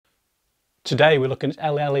Today we're looking at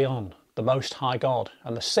Elyon, the Most High God,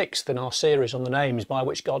 and the sixth in our series on the names by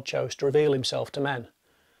which God chose to reveal himself to men.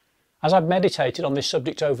 As I've meditated on this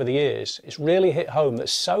subject over the years, it's really hit home that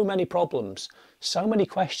so many problems, so many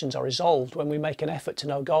questions are resolved when we make an effort to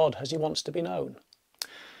know God as he wants to be known.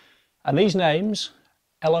 And these names,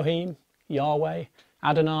 Elohim, Yahweh,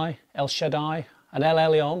 Adonai, El Shaddai and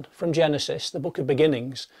Elyon from Genesis, the book of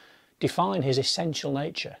beginnings, define his essential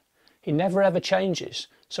nature. He never ever changes,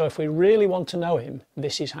 so if we really want to know him,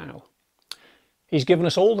 this is how. He's given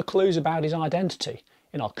us all the clues about his identity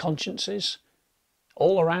in our consciences,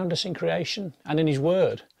 all around us in creation and in his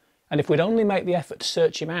word. And if we'd only make the effort to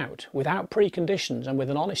search him out without preconditions and with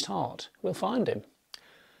an honest heart, we'll find him.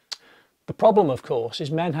 The problem, of course, is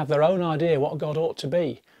men have their own idea what God ought to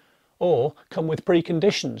be, or come with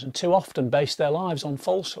preconditions and too often base their lives on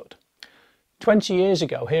falsehood. 20 years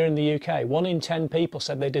ago here in the UK, 1 in 10 people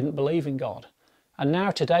said they didn't believe in God. And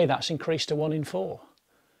now today that's increased to 1 in 4.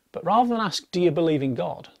 But rather than ask, do you believe in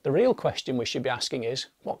God? The real question we should be asking is,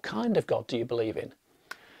 what kind of God do you believe in?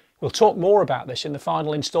 We'll talk more about this in the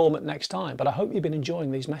final instalment next time, but I hope you've been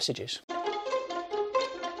enjoying these messages.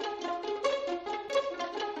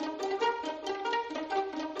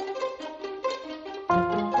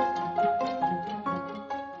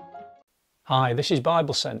 Hi, this is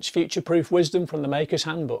Bible Sense, future-proof wisdom from the Maker's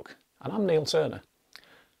Handbook, and I'm Neil Turner.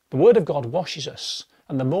 The Word of God washes us,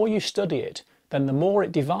 and the more you study it, then the more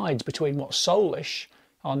it divides between what's soulish,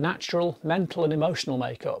 our natural, mental and emotional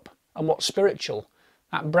makeup, and what's spiritual,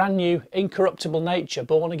 that brand new, incorruptible nature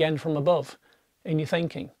born again from above, in your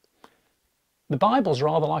thinking. The Bible's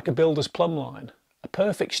rather like a builder's plumb line, a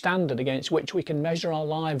perfect standard against which we can measure our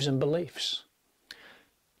lives and beliefs.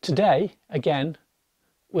 Today, again,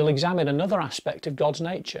 we'll examine another aspect of God's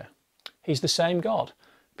nature. He's the same God,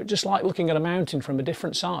 but just like looking at a mountain from a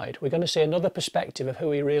different side, we're going to see another perspective of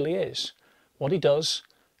who he really is, what he does,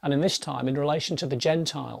 and in this time in relation to the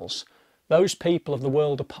Gentiles, those people of the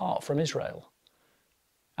world apart from Israel.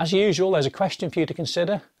 As usual, there's a question for you to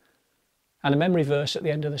consider and a memory verse at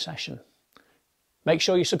the end of the session. Make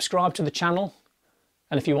sure you subscribe to the channel,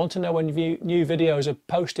 and if you want to know when new videos are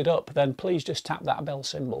posted up, then please just tap that bell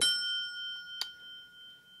symbol.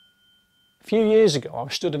 A few years ago I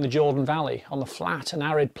was stood in the Jordan Valley on the flat and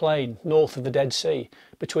arid plain north of the Dead Sea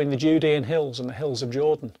between the Judean hills and the hills of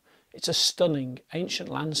Jordan. It's a stunning ancient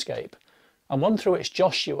landscape and one through which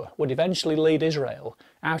Joshua would eventually lead Israel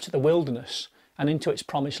out of the wilderness and into its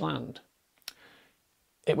promised land.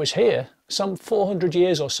 It was here, some 400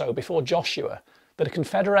 years or so before Joshua, that a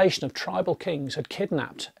confederation of tribal kings had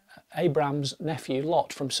kidnapped Abraham's nephew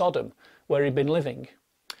Lot from Sodom, where he'd been living.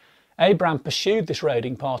 Abraham pursued this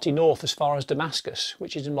raiding party north as far as Damascus,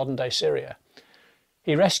 which is in modern-day Syria.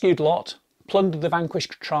 He rescued Lot, plundered the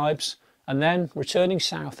vanquished tribes, and then, returning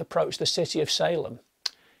south, approached the city of Salem.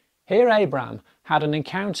 Here Abraham had an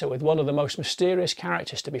encounter with one of the most mysterious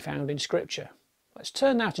characters to be found in Scripture. Let's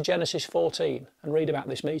turn now to Genesis 14 and read about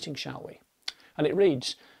this meeting, shall we? And it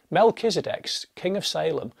reads, Melchizedek, king of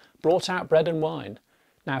Salem, brought out bread and wine.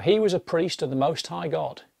 Now he was a priest of the Most High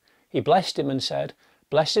God. He blessed him and said,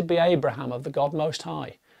 Blessed be Abraham of the God Most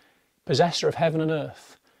High, possessor of heaven and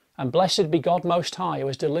earth, and blessed be God Most High, who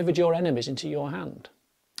has delivered your enemies into your hand.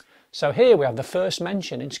 So here we have the first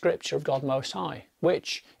mention in Scripture of God Most High,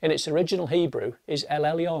 which, in its original Hebrew, is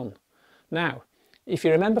Elyon. Now, if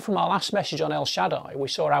you remember from our last message on El Shaddai, we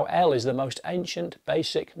saw how El is the most ancient,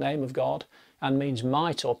 basic name of God and means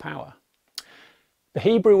might or power. The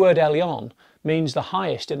Hebrew word Elyon means the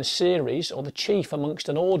highest in a series or the chief amongst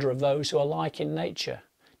an order of those who are like in nature.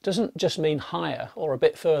 It doesn't just mean higher or a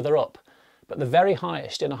bit further up, but the very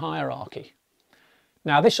highest in a hierarchy.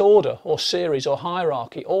 Now this order or series or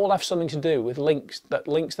hierarchy all have something to do with links that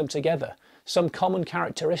links them together, some common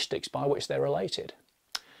characteristics by which they're related.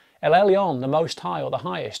 Elyon, the Most High or the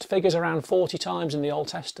highest, figures around 40 times in the Old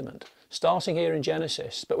Testament, starting here in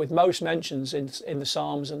Genesis, but with most mentions in the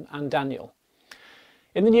Psalms and Daniel.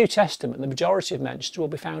 In the New Testament, the majority of mentions will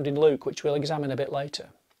be found in Luke, which we'll examine a bit later.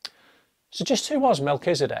 So just who was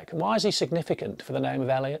Melchizedek and why is he significant for the name of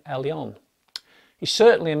Elyon? He's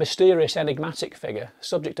certainly a mysterious, enigmatic figure,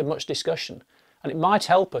 subject to much discussion, and it might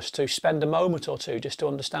help us to spend a moment or two just to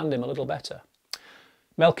understand him a little better.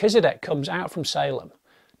 Melchizedek comes out from Salem.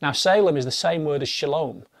 Now Salem is the same word as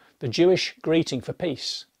Shalom, the Jewish greeting for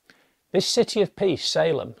peace. This city of peace,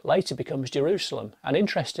 Salem, later becomes Jerusalem, and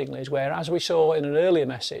interestingly is where, as we saw in an earlier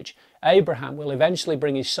message, Abraham will eventually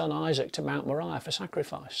bring his son Isaac to Mount Moriah for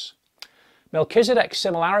sacrifice. Melchizedek's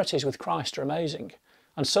similarities with Christ are amazing,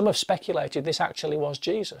 and some have speculated this actually was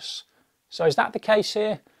Jesus. So is that the case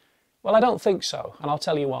here? Well, I don't think so, and I'll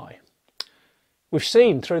tell you why. We've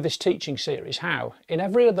seen through this teaching series how, in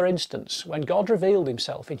every other instance, when God revealed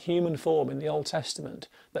himself in human form in the Old Testament,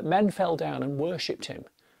 that men fell down and worshipped him.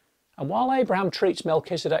 And while Abraham treats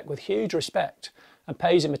Melchizedek with huge respect and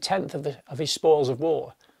pays him a tenth of his spoils of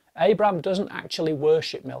war, Abraham doesn't actually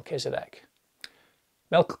worship Melchizedek.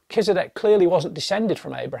 Melchizedek clearly wasn't descended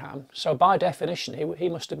from Abraham, so by definition he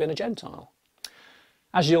must have been a Gentile.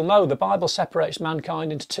 As you'll know, the Bible separates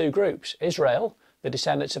mankind into two groups: Israel, the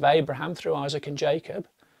descendants of Abraham through Isaac and Jacob,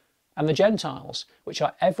 and the Gentiles, which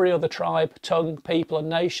are every other tribe, tongue, people and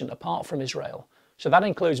nation apart from Israel. So that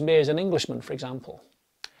includes me as an Englishman, for example.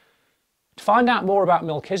 To find out more about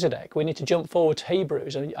Melchizedek, we need to jump forward to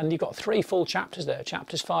Hebrews, and you've got 3 full chapters there,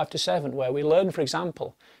 chapters 5 to 7, where we learn, for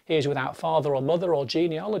example, he is without father or mother or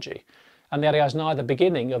genealogy, and that he has neither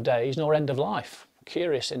beginning of days nor end of life.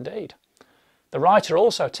 Curious indeed. The writer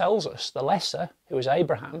also tells us the lesser, who is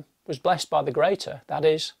Abraham, was blessed by the greater, that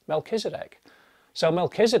is, Melchizedek. So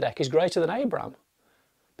Melchizedek is greater than Abraham.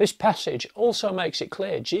 This passage also makes it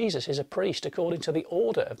clear Jesus is a priest according to the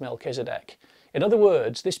order of Melchizedek. In other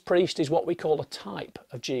words, this priest is what we call a type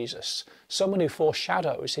of Jesus, someone who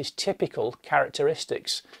foreshadows his typical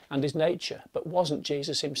characteristics and his nature, but wasn't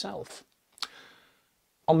Jesus himself.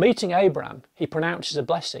 On meeting Abraham, he pronounces a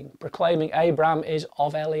blessing, proclaiming Abraham is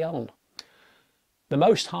of Elyon, the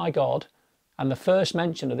Most High God, and the first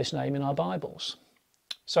mention of this name in our Bibles.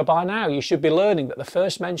 So by now you should be learning that the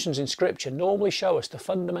first mentions in Scripture normally show us the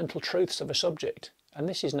fundamental truths of a subject, and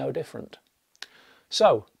this is no different.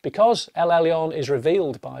 So, because El Elyon is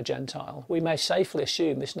revealed by a Gentile, we may safely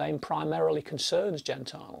assume this name primarily concerns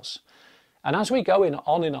Gentiles. And as we go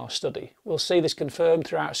on in our study, we'll see this confirmed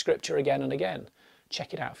throughout Scripture again and again.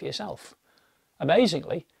 Check it out for yourself.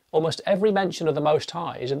 Amazingly, almost every mention of the Most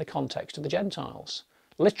High is in the context of the Gentiles.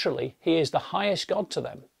 Literally, he is the highest God to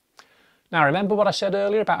them. Now, remember what I said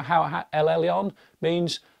earlier about how El Elyon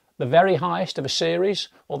means the very highest of a series,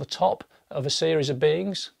 or the top of a series of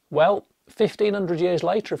beings? Well, 1500 years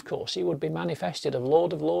later, of course, he would be manifested as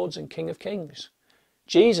Lord of Lords and King of Kings.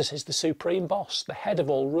 Jesus is the supreme boss, the head of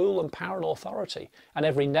all rule and power and authority, and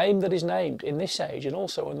every name that is named in this age and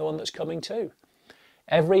also in the one that's coming too.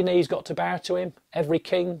 Every knee's got to bow to him, every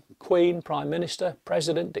king, queen, prime minister,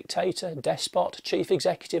 president, dictator, despot, chief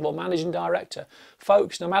executive or managing director.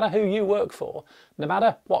 Folks, no matter who you work for, no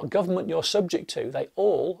matter what government you're subject to, they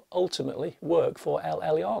all ultimately work for El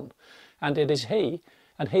Elyon. And it is he,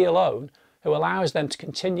 and he alone, who allows them to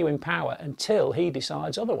continue in power until he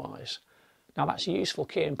decides otherwise. Now that's a useful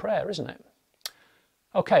key in prayer, isn't it?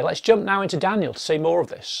 Okay, let's jump now into Daniel to see more of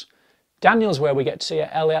this. Daniel's where we get to see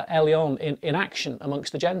Elyon in action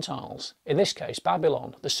amongst the Gentiles, in this case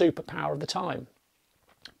Babylon, the superpower of the time.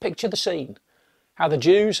 Picture the scene, how the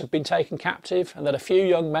Jews have been taken captive and that a few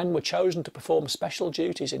young men were chosen to perform special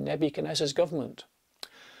duties in Nebuchadnezzar's government.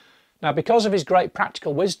 Now, because of his great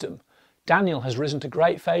practical wisdom, Daniel has risen to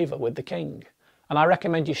great favour with the king, and I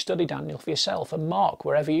recommend you study Daniel for yourself and mark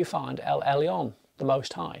wherever you find El Elyon, the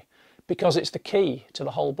Most High, because it's the key to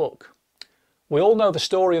the whole book. We all know the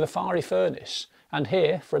story of the fiery furnace, and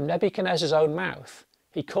here, from Nebuchadnezzar's own mouth,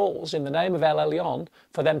 he calls in the name of El Elyon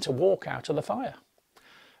for them to walk out of the fire.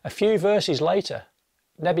 A few verses later,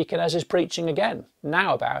 Nebuchadnezzar's preaching again,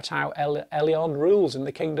 now about how El Elyon rules in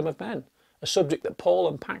the kingdom of men, a subject that Paul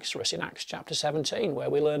unpacks for us in Acts chapter 17, where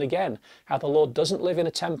we learn again how the Lord doesn't live in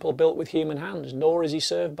a temple built with human hands, nor is he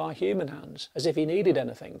served by human hands, as if he needed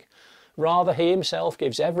anything. Rather, he himself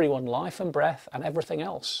gives everyone life and breath and everything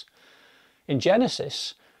else. In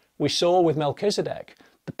Genesis, we saw with Melchizedek,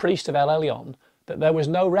 the priest of El Elyon, that there was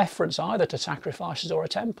no reference either to sacrifices or a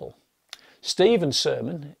temple. Stephen's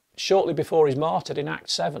sermon, shortly before he's martyred in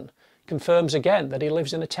Acts 7, confirms again that he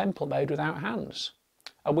lives in a temple made without hands.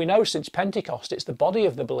 And we know since Pentecost it's the body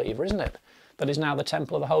of the believer, isn't it, that is now the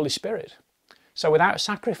temple of the Holy Spirit. So without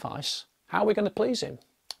sacrifice, how are we going to please him?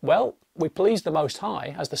 Well, we please the Most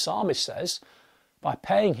High, as the psalmist says, by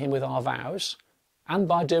paying him with our vows and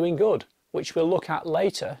by doing good, which we'll look at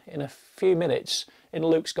later in a few minutes in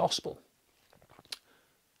Luke's Gospel.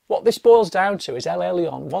 What this boils down to is El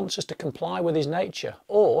Elyon wants us to comply with his nature,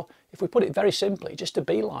 or, if we put it very simply, just to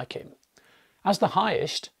be like him. As the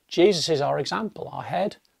highest, Jesus is our example, our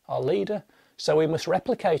head, our leader, so we must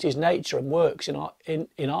replicate his nature and works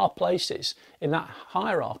in our places in that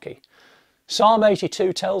hierarchy. Psalm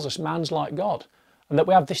 82 tells us man's like God, and that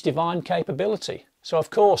we have this divine capability. So of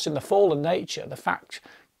course in the fallen nature the fact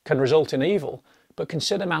can result in evil, but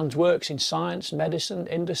consider man's works in science, medicine,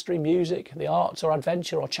 industry, music, the arts or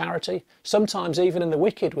adventure or charity. Sometimes even in the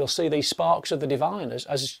wicked we'll see these sparks of the divine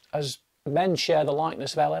as men share the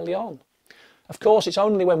likeness of El Elyon. Of course, it's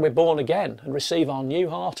only when we're born again and receive our new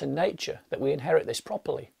heart and nature that we inherit this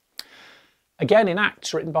properly. Again, in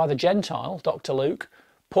Acts, written by the Gentile, Dr. Luke,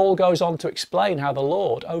 Paul goes on to explain how the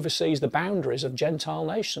Lord oversees the boundaries of Gentile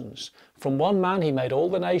nations. From one man he made all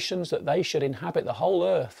the nations that they should inhabit the whole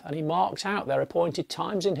earth, and he marked out their appointed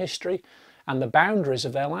times in history and the boundaries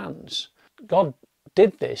of their lands. God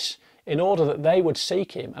did this in order that they would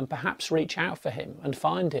seek him and perhaps reach out for him and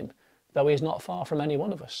find him, though he is not far from any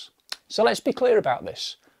one of us. So let's be clear about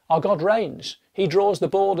this. Our God reigns. He draws the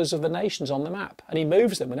borders of the nations on the map and he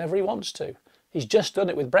moves them whenever he wants to. He's just done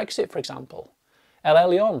it with Brexit, for example.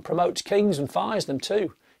 Elyon promotes kings and fires them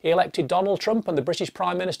too. He elected Donald Trump and the British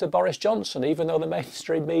Prime Minister Boris Johnson, even though the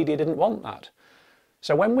mainstream media didn't want that.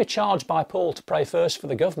 So when we're charged by Paul to pray first for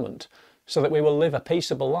the government so that we will live a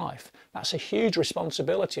peaceable life, that's a huge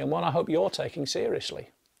responsibility and one I hope you're taking seriously.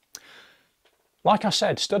 Like I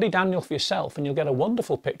said, study Daniel for yourself and you'll get a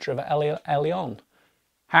wonderful picture of Elyon.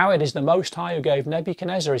 How it is the Most High who gave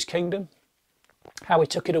Nebuchadnezzar his kingdom, how he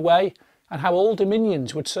took it away, and how all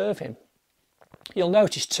dominions would serve him. You'll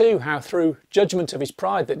notice too how through judgment of his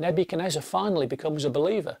pride that Nebuchadnezzar finally becomes a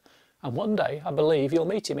believer. And one day, I believe, you'll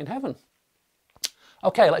meet him in heaven.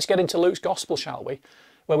 Okay, let's get into Luke's Gospel, shall we?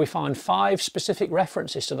 Where we find 5 specific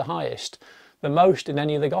references to the highest, the most in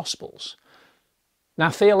any of the Gospels. Now,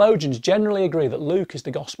 theologians generally agree that Luke is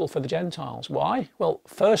the Gospel for the Gentiles. Why? Well,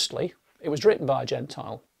 firstly, it was written by a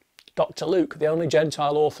Gentile. Dr. Luke, the only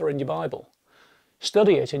Gentile author in your Bible.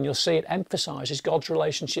 Study it and you'll see it emphasises God's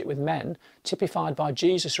relationship with men, typified by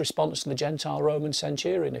Jesus' response to the Gentile Roman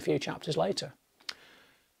centurion a few chapters later.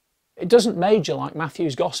 It doesn't major like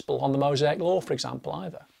Matthew's Gospel on the Mosaic Law, for example,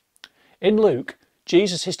 either. In Luke,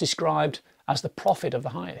 Jesus is described as the prophet of the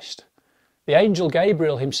highest. The angel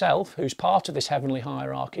Gabriel himself, who's part of this heavenly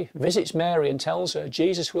hierarchy, visits Mary and tells her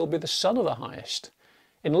Jesus will be the Son of the highest.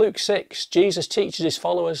 In Luke 6, Jesus teaches his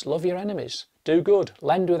followers, love your enemies, do good,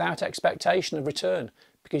 lend without expectation of return,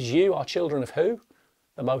 because you are children of who?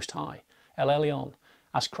 The Most High, Elyon,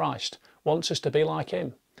 as Christ wants us to be like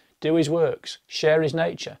him, do his works, share his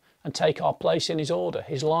nature, and take our place in his order,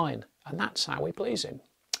 his line, and that's how we please him.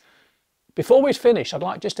 Before we finish, I'd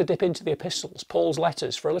like just to dip into the epistles, Paul's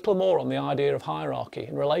letters, for a little more on the idea of hierarchy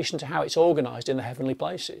in relation to how it's organised in the heavenly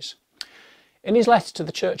places. In his letter to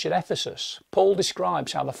the church at Ephesus, Paul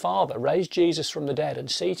describes how the Father raised Jesus from the dead and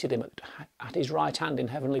seated him at his right hand in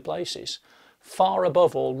heavenly places, far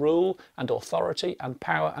above all rule and authority and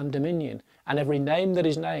power and dominion, and every name that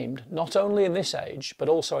is named, not only in this age, but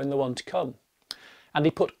also in the one to come. And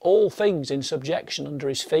he put all things in subjection under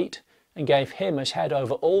his feet, and gave him as head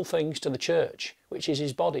over all things to the church, which is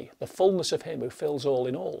his body, the fullness of him who fills all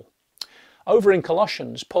in all. Over in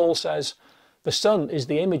Colossians, Paul says, the Son is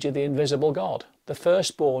the image of the invisible God, the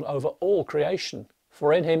firstborn over all creation.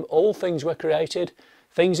 For in him all things were created,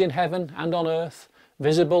 things in heaven and on earth,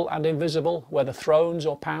 visible and invisible, whether thrones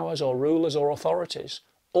or powers or rulers or authorities.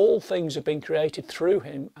 All things have been created through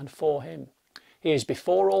him and for him. He is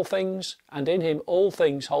before all things, and in him all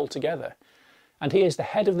things hold together. And he is the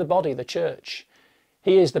head of the body, the church.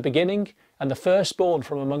 He is the beginning and the firstborn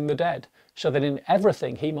from among the dead, so that in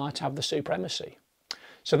everything he might have the supremacy.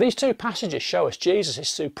 So these 2 passages show us Jesus is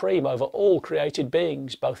supreme over all created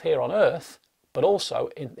beings, both here on earth, but also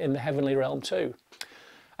in the heavenly realm too.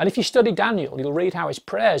 And if you study Daniel, you'll read how his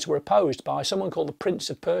prayers were opposed by someone called the Prince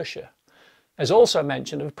of Persia. There's also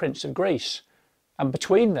mention of a Prince of Greece. And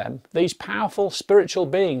between them, these powerful spiritual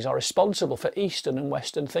beings are responsible for Eastern and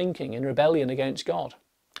Western thinking in rebellion against God.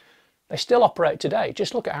 They still operate today.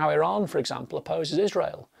 Just look at how Iran, for example, opposes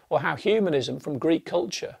Israel, or how humanism from Greek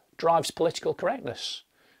culture drives political correctness,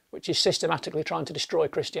 which is systematically trying to destroy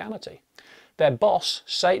Christianity. Their boss,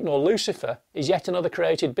 Satan or Lucifer, is yet another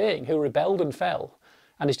created being who rebelled and fell,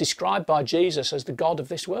 and is described by Jesus as the God of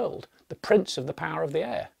this world, the prince of the power of the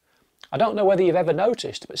air. I don't know whether you've ever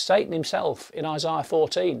noticed, but Satan himself in Isaiah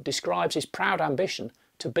 14 describes his proud ambition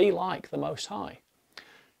to be like the Most High.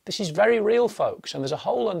 This is very real, folks, and there's a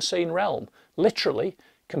whole unseen realm, literally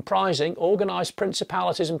comprising organised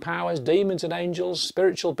principalities and powers, demons and angels,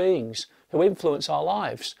 spiritual beings who influence our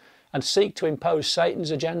lives and seek to impose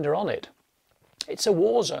Satan's agenda on it. It's a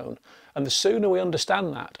war zone, and the sooner we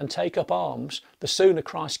understand that and take up arms, the sooner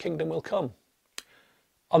Christ's kingdom will come.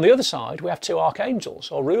 On the other side, we have 2 archangels,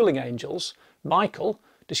 or ruling angels, Michael,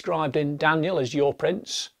 described in Daniel as your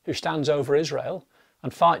prince, who stands over Israel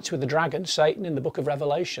and fights with the dragon, Satan, in the book of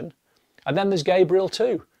Revelation. And then there's Gabriel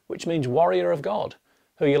too, which means warrior of God,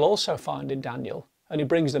 who you'll also find in Daniel, and who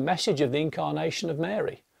brings the message of the incarnation of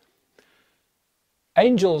Mary.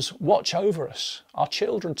 Angels watch over us. Our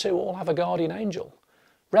children too all have a guardian angel.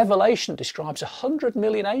 Revelation describes 100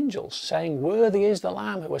 million angels saying, "Worthy is the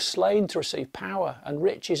Lamb who was slain to receive power and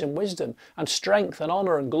riches and wisdom and strength and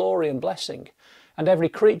honour and glory and blessing. And every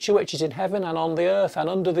creature which is in heaven and on the earth and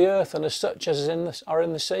under the earth and as such as are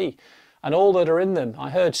in the sea, and all that are in them,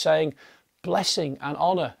 I heard saying, Blessing and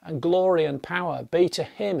honour and glory and power be to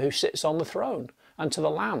him who sits on the throne and to the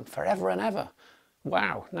Lamb forever and ever."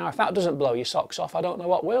 Wow, now if that doesn't blow your socks off, I don't know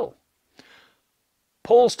what will.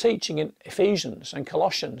 Paul's teaching in Ephesians and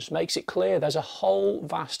Colossians makes it clear there's a whole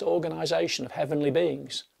vast organisation of heavenly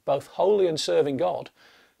beings, both holy and serving God,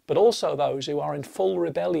 but also those who are in full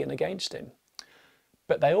rebellion against him.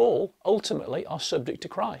 But they all ultimately are subject to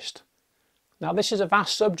Christ. Now this is a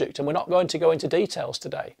vast subject and we're not going to go into details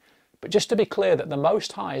today, but just to be clear that the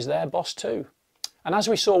Most High is their boss too. And as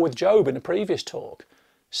we saw with Job in a previous talk,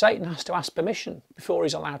 Satan has to ask permission before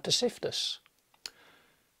he's allowed to sift us.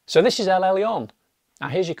 So this is Elyon. Now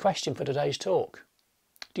here's your question for today's talk.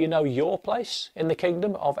 Do you know your place in the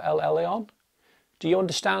kingdom of Elyon? Do you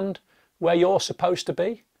understand where you're supposed to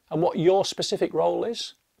be and what your specific role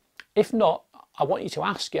is? If not, I want you to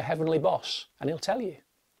ask your heavenly boss and he'll tell you.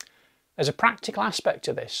 There's a practical aspect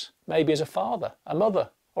to this, maybe as a father, a mother,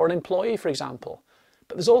 or an employee, for example.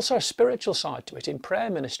 But there's also a spiritual side to it in prayer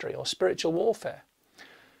ministry or spiritual warfare.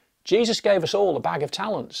 Jesus gave us all a bag of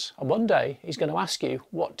talents, and one day he's going to ask you,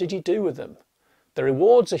 what did you do with them? The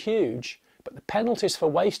rewards are huge, but the penalties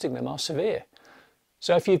for wasting them are severe.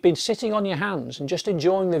 So if you've been sitting on your hands and just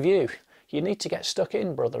enjoying the view, you need to get stuck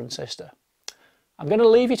in, brother and sister. I'm going to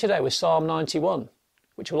leave you today with Psalm 91,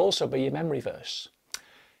 which will also be your memory verse.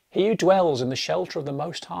 He who dwells in the shelter of the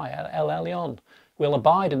Most High, Elyon, will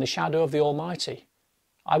abide in the shadow of the Almighty.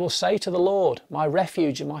 I will say to the Lord, my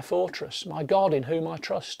refuge and my fortress, my God in whom I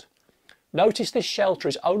trust. Notice this shelter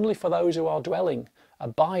is only for those who are dwelling,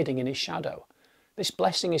 abiding in his shadow. This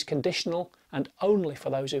blessing is conditional and only for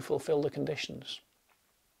those who fulfill the conditions.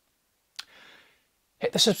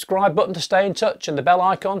 Hit the subscribe button to stay in touch and the bell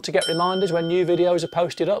icon to get reminders when new videos are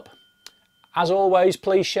posted up. As always,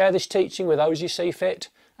 please share this teaching with those you see fit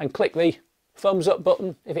and click the thumbs up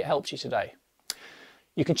button if it helps you today.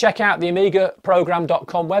 You can check out the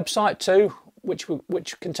amigaprogram.com website too,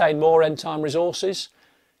 which contain more end time resources.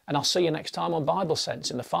 And I'll see you next time on Bible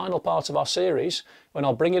Sense in the final part of our series, when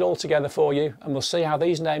I'll bring it all together for you and we'll see how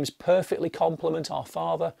these names perfectly complement our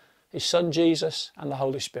Father, his Son Jesus and the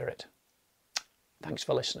Holy Spirit. Thanks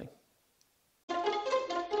for listening.